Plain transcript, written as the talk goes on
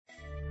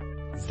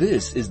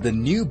This is the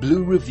New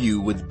Blue Review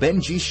with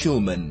Benji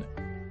Shulman.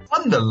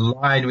 On the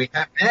line, we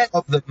have man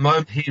of the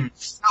moment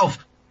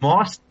himself,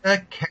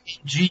 Master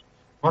KG.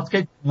 Master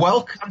KG,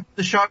 welcome to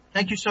the show.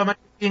 Thank you so much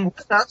for being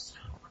with us.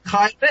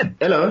 Hi, Ben.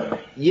 Hello.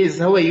 Yes,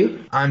 how are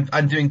you?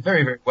 I'm doing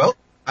very, very well.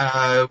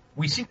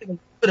 We seem to have a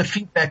bit of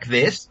feedback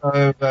there,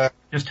 so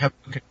just have a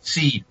look and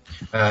see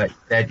if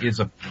that is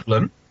a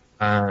problem,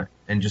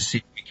 and just see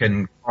if we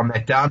can calm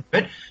that down a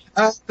bit.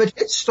 But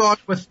let's start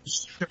with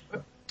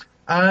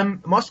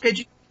Master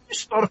KG, can you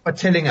start off by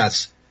telling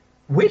us,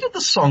 where did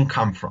the song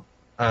come from?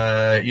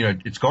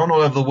 It's gone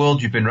all over the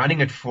world. You've been running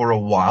it for a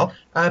while.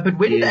 But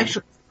where did the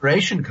actual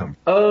inspiration come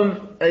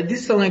from?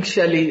 This song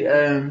actually,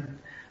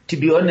 to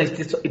be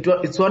honest,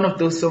 it's one of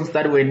those songs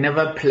that were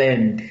never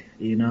planned,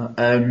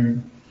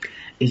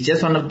 It's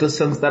just one of those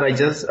songs that I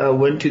just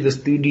went to the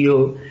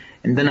studio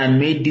and then I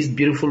made this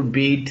beautiful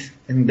beat,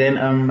 and then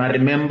I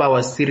remember I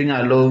was sitting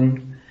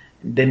alone,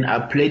 then I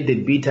played the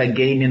beat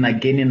again and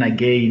again and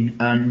again,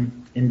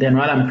 and then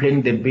while I'm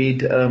playing the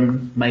beat,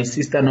 my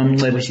sister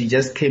Nomncebo, she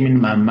just came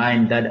in my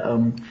mind that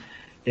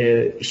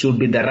she would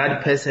be the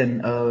right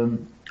person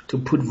to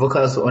put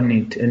vocals on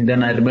it. And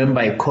then I remember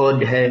I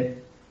called her,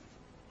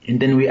 and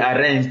then we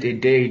arranged a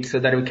date so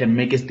that we can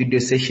make a studio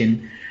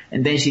session.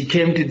 And then she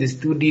came to the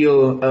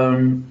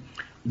studio,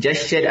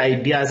 just shared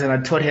ideas, and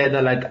I told her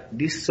that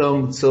this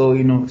song so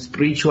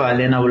spiritual,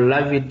 and I would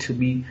love it to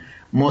be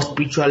more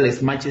spiritual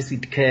as much as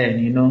it can,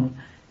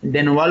 And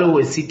then while we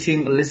were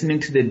sitting listening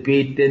to the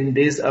beat, then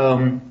there's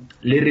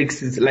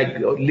lyrics, it's like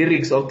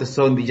lyrics of the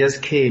song, they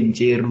just came,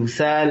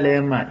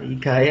 Jerusalem,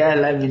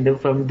 Ikayala, and then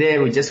from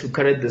there we just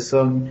recorded the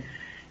song,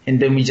 and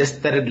then we just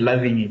started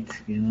loving it,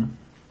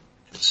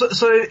 So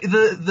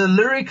the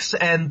lyrics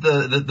and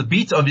the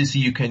beat, obviously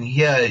you can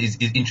hear is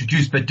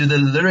introduced, but do the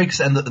lyrics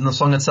and the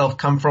song itself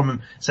come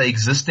from, say,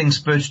 existing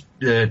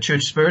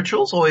church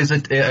spirituals, or is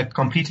it a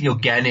completely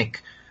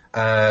organic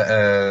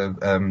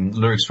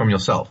lyrics from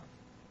yourself?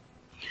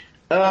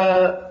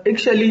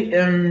 Actually,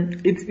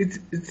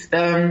 it's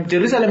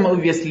Jerusalem,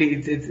 obviously,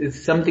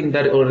 it's something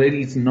that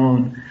already is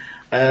known,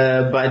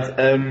 but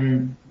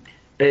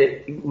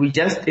we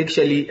just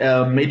actually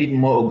made it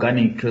more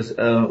organic, because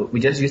we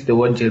just used the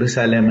word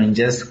Jerusalem and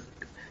just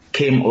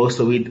came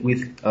also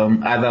with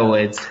other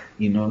words,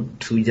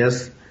 to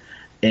just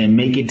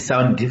make it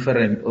sound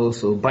different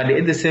also. But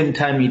at the same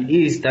time, it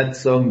is that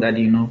song that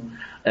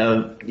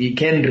you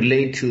can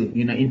relate to,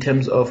 in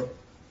terms of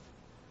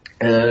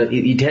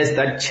it has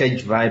that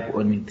church vibe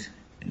on it.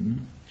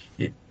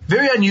 Yeah.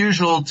 Very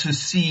unusual to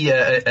see,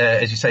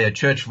 as you say, a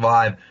church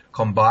vibe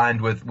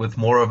combined with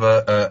more of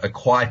a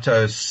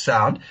quieter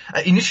sound.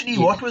 Initially,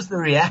 yes. What was the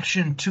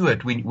reaction to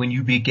it when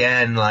you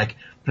began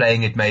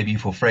playing it maybe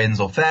for friends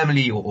or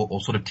family, or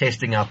sort of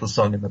testing out the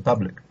song in the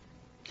public?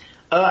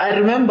 I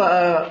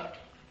remember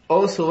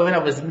also when I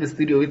was in the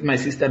studio with my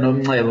sister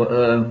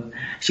Nomncebo,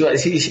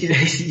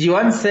 she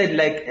once said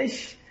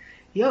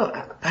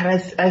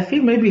I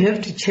feel maybe you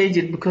have to change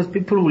it because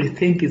people will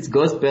think it's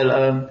gospel,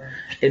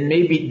 and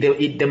maybe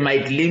they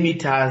might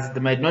limit us, they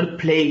might not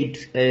play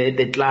it at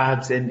the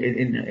clubs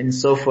and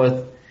so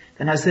forth.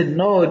 And I said,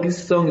 no,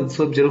 this song is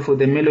so beautiful,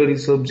 the melody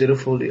is so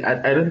beautiful.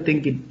 I don't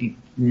think it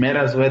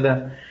matters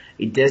whether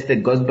it has the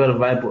gospel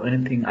vibe or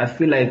anything. I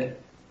feel like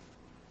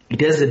it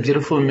has a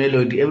beautiful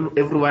melody.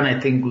 Everyone, I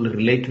think, will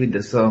relate with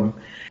the song.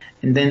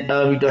 And then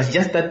it was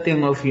just that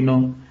thing of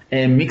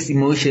mixed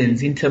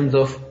emotions in terms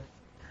of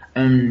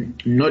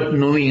not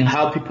knowing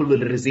how people will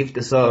receive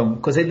the song,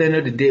 because at the end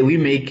of the day we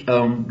make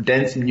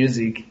dance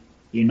music,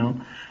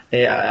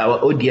 our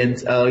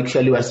audience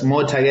actually was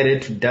more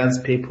targeted to dance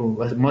people,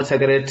 was more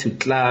targeted to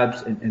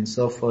clubs and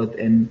so forth,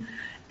 and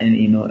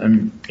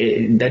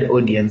in that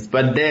audience.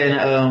 But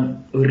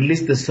then we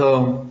released the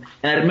song,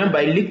 and I remember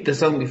I leaked the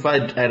song before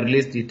I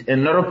released it,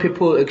 and a lot of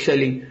people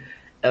actually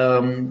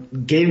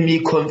gave me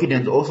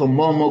confidence, also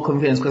more and more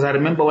confidence, because I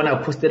remember when I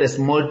posted a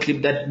small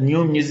clip that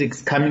new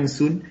music's coming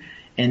soon,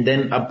 and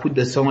then I put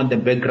the song on the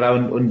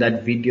background on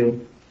that video,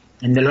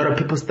 and a lot of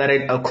people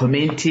started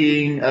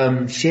commenting,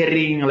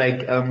 sharing,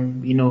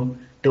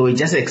 they were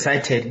just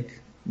excited,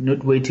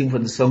 not waiting for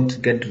the song to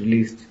get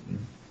released.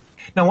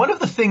 Now, one of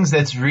the things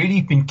that's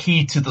really been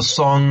key to the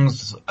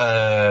song's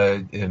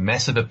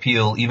massive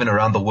appeal, even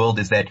around the world,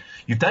 is that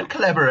you've done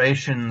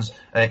collaborations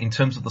in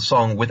terms of the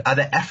song with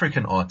other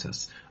African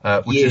artists,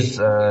 which is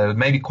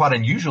maybe quite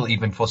unusual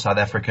even for South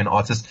African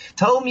artists.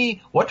 Tell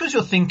me, what was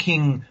your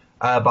thinking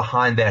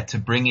behind that to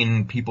bring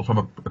in people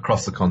from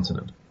across the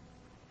continent?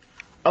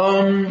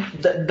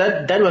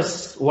 That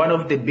was one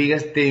of the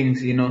biggest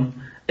things,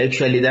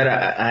 actually that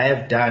I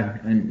have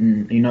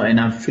done, and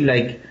I feel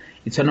like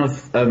it's one of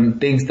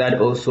things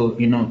that also,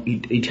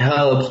 it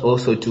helps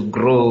also to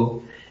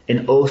grow,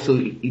 and also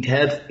it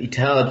helps,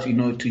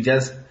 to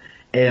just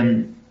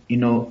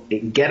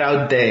get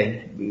out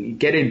there,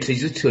 get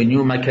introduced to a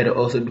new market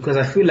also, because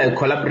I feel like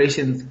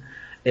collaborations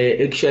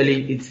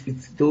actually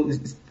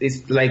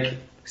it's like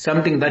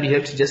something that you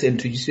have to just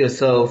introduce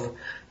yourself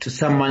to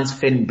someone's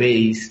fan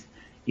base,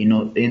 You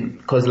know,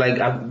 cause like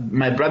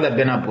my brother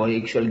Burna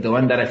Boy, actually the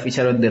one that I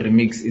featured on the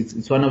remix,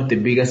 it's one of the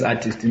biggest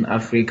artists in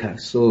Africa.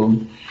 So,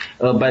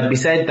 but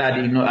besides that,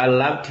 you know, I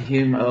loved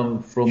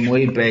him, from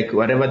way back,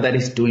 whatever that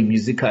he's doing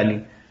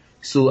musically.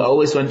 So I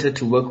always wanted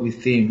to work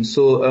with him.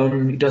 So,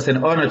 it was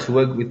an honor to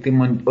work with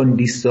him on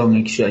this song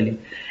actually.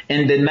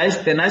 And the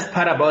nice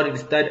part about it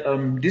is that,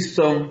 this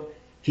song,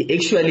 he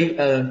actually,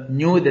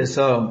 knew the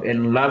song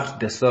and loved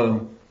the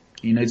song.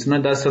 You know, it's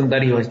not that song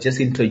that he was just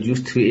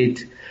introduced to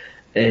it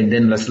and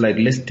then was like,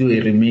 let's do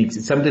a remix.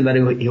 It's something that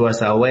he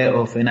was aware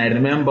of. And I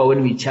remember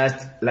when we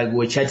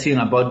were chatting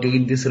about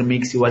doing this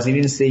remix, he was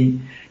even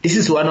saying, this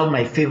is one of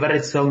my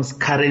favorite songs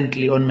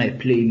currently on my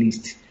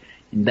playlist.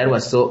 And that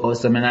was so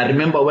awesome. And I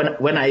remember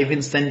when I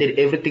even sent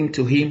everything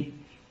to him,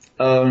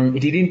 it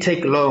didn't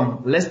take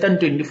long. Less than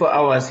 24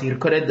 hours, he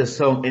recorded the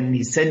song and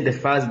he sent the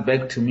files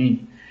back to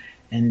me.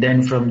 And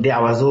then from there,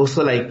 I was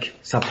also like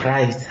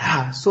surprised.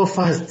 So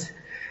fast.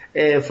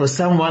 For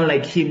someone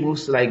like him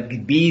who's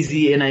like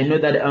busy, and I know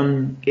that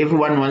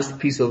everyone wants a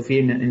piece of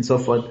him and so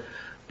forth.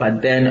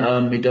 But then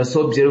it was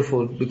so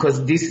beautiful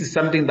because this is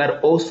something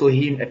that also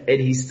him at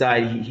his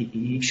side,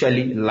 he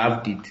actually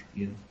loved it,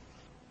 you know.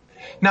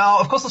 Now,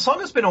 of course, the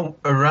song has been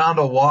around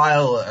a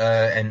while,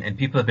 and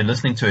people have been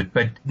listening to it,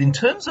 but in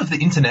terms of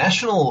the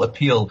international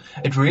appeal,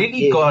 it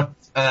really got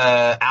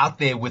out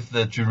there with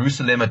the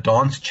Jerusalem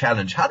Dance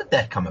Challenge. How did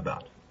that come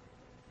about?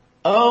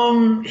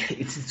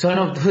 It's one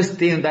of those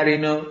things that, you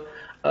know,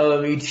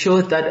 it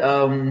shows that,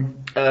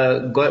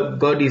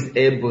 God is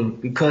able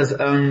because,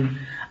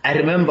 I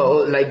remember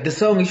like the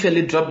song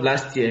usually dropped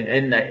last year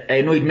and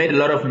I know it made a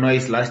lot of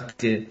noise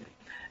last year,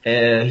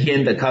 here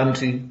in the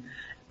country.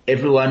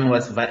 Everyone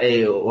was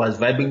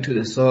vibing to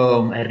the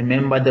song. I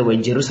remember there were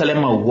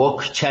Jerusalem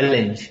Walk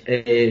Challenge,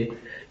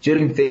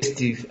 during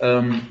festive.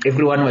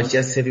 Everyone was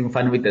just having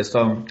fun with the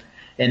song.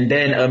 And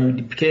then,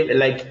 it became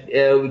like,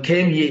 we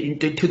came here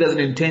into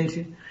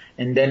 2020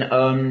 and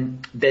then,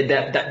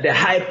 the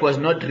hype was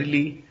not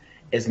really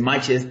as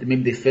much as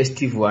maybe the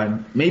festive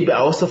one. Maybe I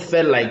also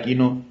felt like, you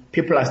know,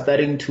 people are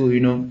starting to, you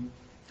know,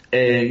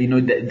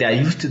 they're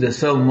used to the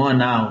song more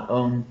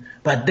now.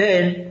 But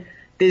then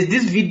there's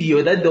this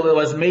video that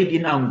was made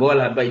in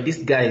Angola by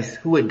these guys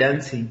who were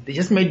dancing. They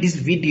just made this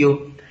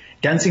video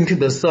dancing to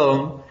the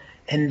song.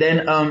 And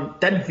then,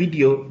 that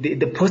video, they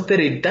posted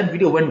it, that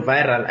video went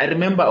viral. I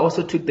remember I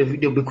also took the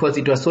video because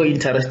it was so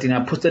interesting.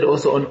 I posted it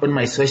also on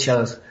my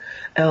socials.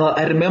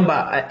 I remember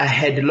I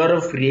had a lot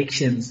of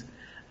reactions,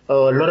 a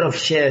lot of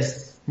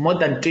shares, more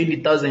than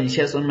 20,000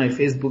 shares on my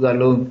Facebook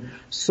alone.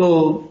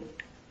 So,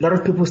 a lot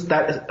of people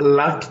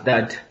loved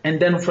that. And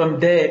then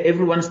from there,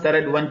 everyone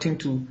started wanting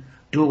to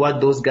do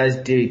what those guys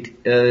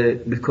did,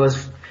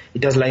 because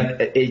it was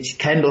like a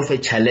kind of a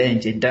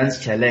challenge, a dance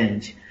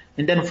challenge.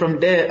 And then from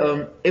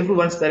there,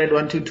 everyone started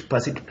wanting to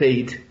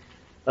participate.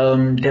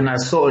 Then I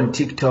saw on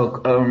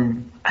TikTok,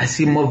 I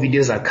see more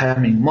videos are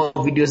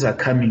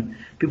coming.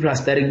 People are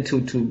starting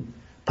to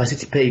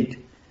participate.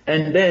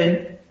 And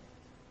then,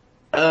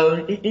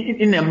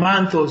 in a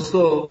month or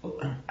so,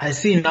 I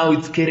see now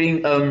it's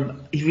getting,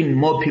 even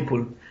more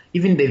people.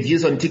 Even the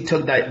views on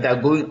TikTok that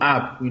are going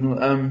up, you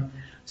know,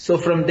 so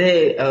from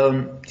there,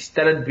 it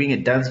started being a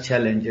dance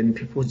challenge and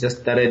people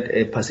just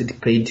started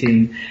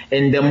participating.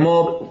 And the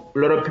more a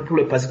lot of people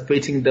were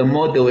participating, the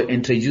more they were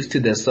introduced to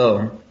the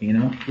song, you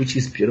know, which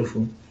is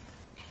beautiful.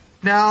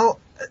 Now,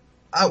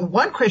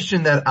 one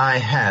question that I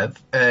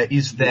have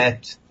is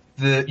that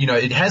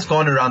it has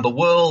gone around the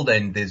world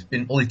and there's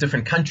been all these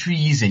different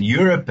countries in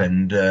Europe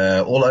and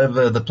all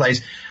over the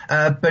place.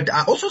 But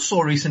I also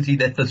saw recently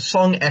that the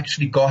song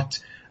actually got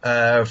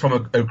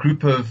from a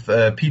group of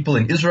people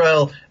in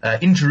Israel,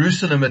 in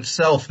Jerusalem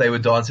itself. They were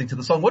dancing to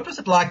the song. What was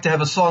it like to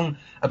have a song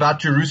about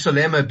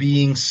Jerusalem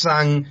being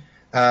sung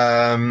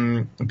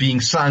in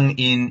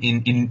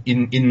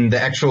the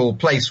actual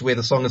place where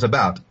the song is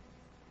about?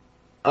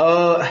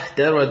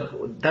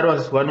 That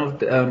was one of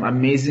the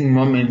amazing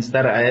moments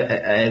that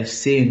I have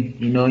seen,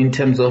 you know, in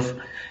terms of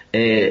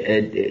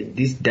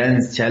this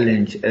dance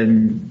challenge.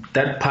 And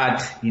that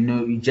part, you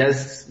know, it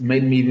just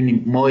made me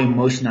even more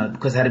emotional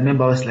because I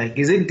remember I was like,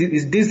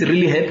 is this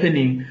really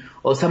happening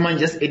or someone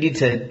just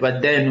edited?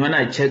 But then when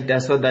I checked, I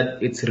saw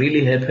that it's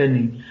really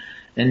happening.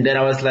 And then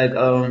I was like,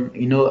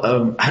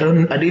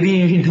 I didn't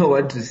even know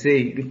what to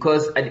say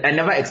because I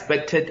never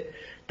expected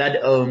that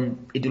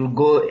it will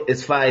go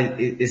as far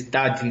as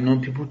that, you know,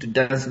 people to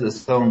dance to the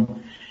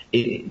song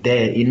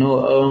there, you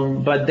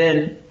know. But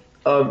then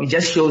it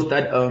just shows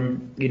that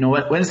you know,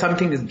 when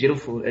something is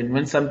beautiful and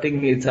when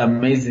something is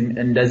amazing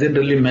and doesn't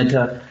really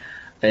matter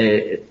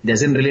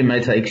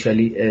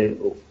actually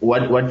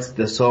what's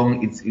the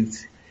song,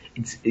 it's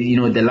you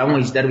know, the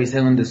language that we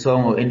sing on the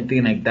song or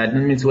anything like that. It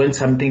means when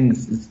something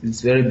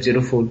is very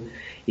beautiful,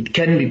 it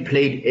can be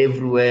played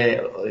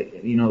everywhere,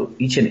 you know,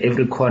 each and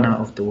every corner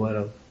of the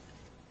world.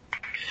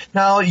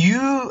 Now,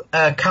 you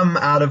come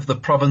out of the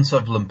province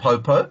of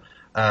Limpopo.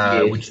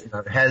 which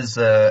has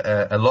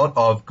a lot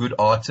of good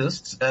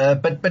artists.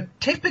 But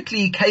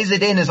typically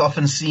KZN is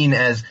often seen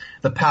as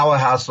the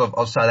powerhouse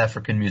of South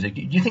African music.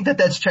 Do you think that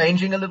that's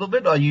changing a little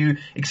bit? Are you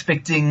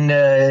expecting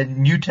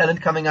new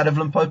talent coming out of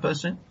Limpopo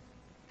soon?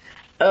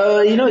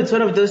 It's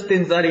one of those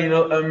things that,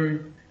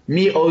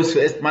 me also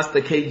as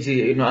Master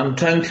KG, I'm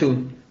trying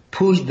to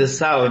push the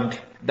sound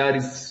that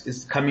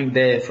is coming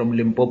there from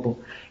Limpopo.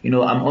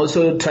 I'm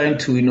also trying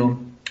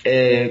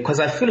to, cause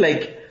I feel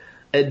like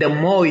the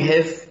more we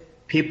have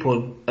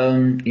people,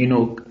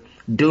 doing,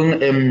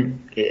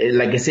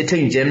 like a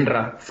certain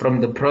genre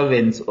from the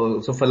province,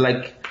 or so for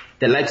like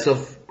the likes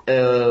of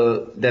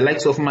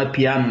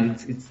Mapiano,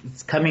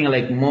 it's coming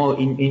like more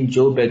in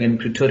Joburg and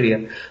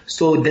Pretoria.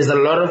 So there's a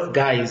lot of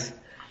guys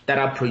that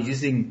are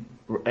producing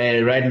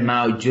right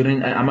now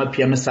during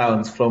Amapiano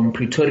sounds from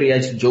Pretoria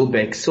to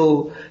Joburg.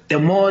 So the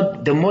more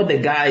the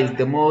guys,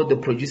 the more the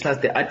producers,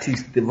 the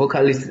artists, the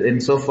vocalists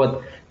and so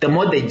forth, the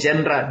more the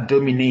genre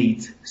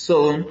dominates.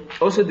 So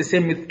also the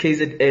same with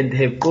KZN,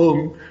 have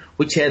Home,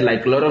 which had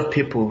like a lot of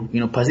people,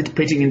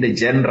 participating in the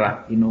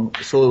genre,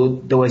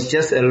 so there was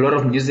just a lot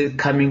of music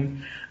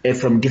coming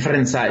from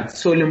different sides.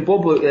 So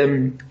Limpopo,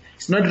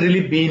 it's not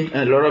really been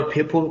a lot of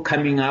people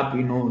coming up,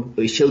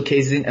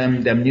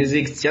 showcasing their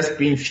music. It's just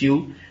been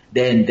few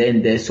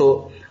there.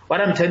 So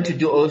what I'm trying to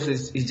do also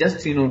is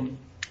just,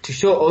 to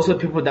show also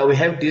people that we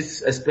have this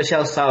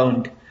special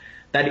sound,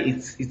 that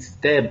it's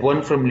there,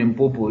 born from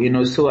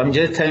Limpopo, So I'm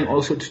just trying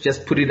also to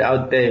just put it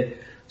out there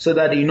so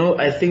that,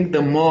 I think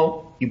the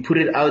more you put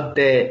it out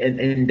there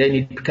and then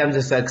it becomes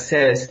a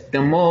success,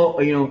 the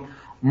more,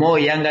 more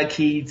younger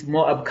kids,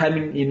 more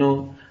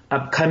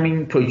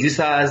upcoming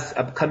producers,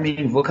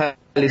 upcoming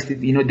vocalists,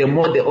 the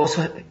more they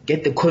also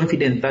get the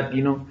confidence that,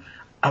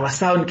 our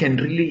sound can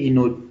really,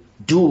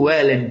 do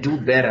well and do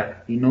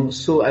better,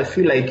 So I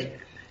feel like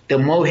the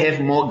more we have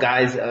more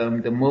guys,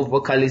 the more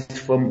vocalists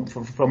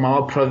from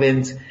our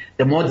province,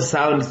 the more the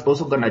sound is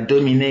also gonna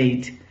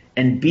dominate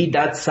and be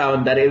that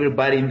sound that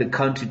everybody in the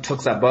country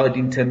talks about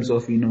in terms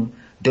of,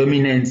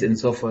 dominance and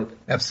so forth.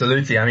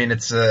 Absolutely. I mean,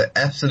 it's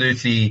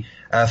absolutely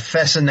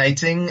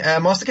fascinating.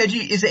 Master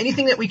KG, is there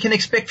anything that we can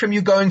expect from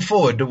you going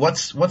forward?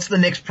 What's the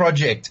next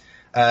project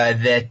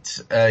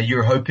that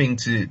you're hoping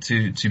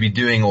to be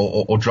doing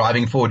or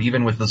driving forward,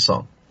 even with the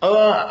song?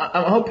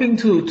 I'm hoping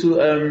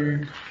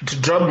to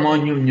drop more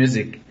new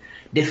music.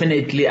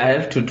 Definitely, I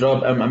have to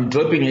drop. I'm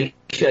dropping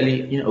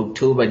actually in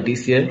October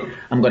this year.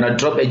 I'm gonna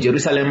drop a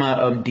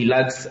Jerusalem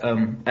deluxe.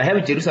 I have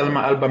a Jerusalem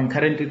album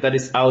currently that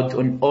is out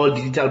on all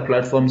digital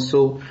platforms.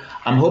 So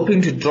I'm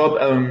hoping to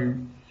drop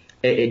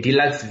a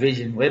deluxe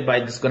version whereby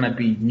there's gonna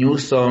be new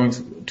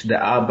songs to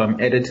the album,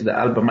 added to the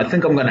album. I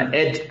think I'm gonna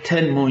add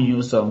 10 more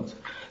new songs.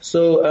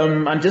 So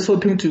I'm just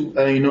hoping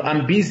to,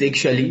 I'm busy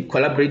actually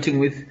collaborating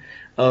with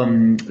a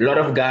lot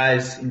of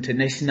guys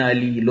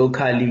internationally,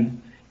 locally.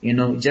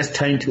 Just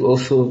trying to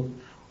also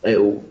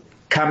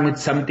come with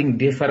something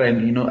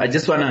different. I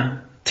just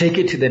wanna take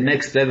it to the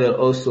next level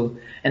also,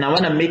 and I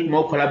wanna make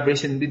more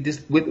collaboration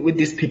with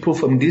these people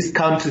from these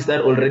countries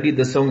that already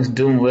the song is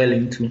doing well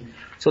into,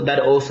 so that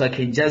also I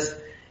can just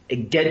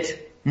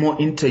get more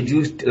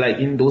introduced like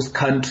in those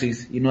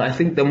countries. I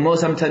think the more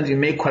sometimes you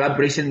make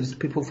collaborations with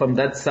people from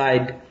that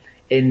side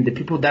and the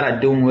people that are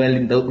doing well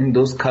in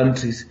those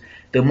countries,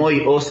 the more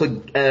you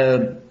also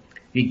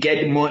you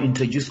get more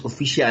introduced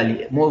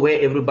officially, more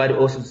where everybody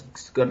also is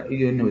gonna,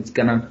 it's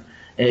gonna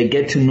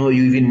get to know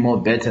you even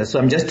more better. So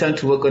I'm just trying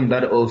to work on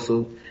that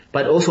also.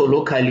 But also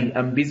locally,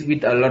 I'm busy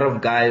with a lot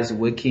of guys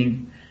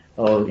working,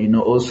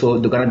 also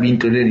they're gonna be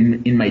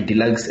included in my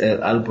deluxe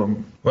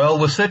album. Well,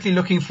 we're certainly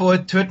looking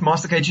forward to it.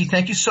 Master KG,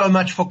 thank you so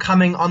much for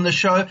coming on the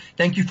show.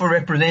 Thank you for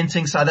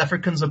representing South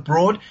Africans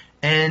abroad,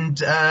 and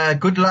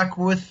good luck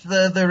with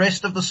the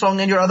rest of the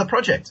song and your other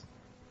projects.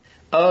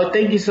 Oh,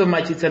 thank you so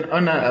much. It's an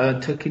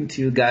honor talking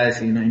to you guys,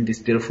 in this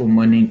beautiful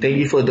morning. Thank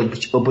you for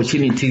the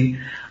opportunity.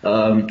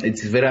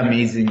 It's very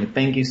amazing.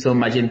 Thank you so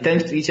much, and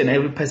thanks to each and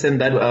every person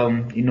that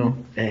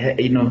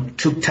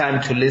took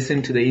time to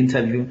listen to the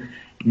interview.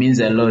 It means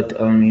a lot.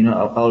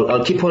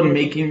 I'll keep on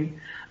making,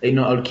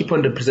 I'll keep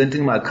on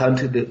representing my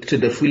country to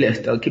the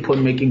fullest. I'll keep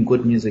on making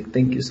good music.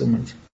 Thank you so much.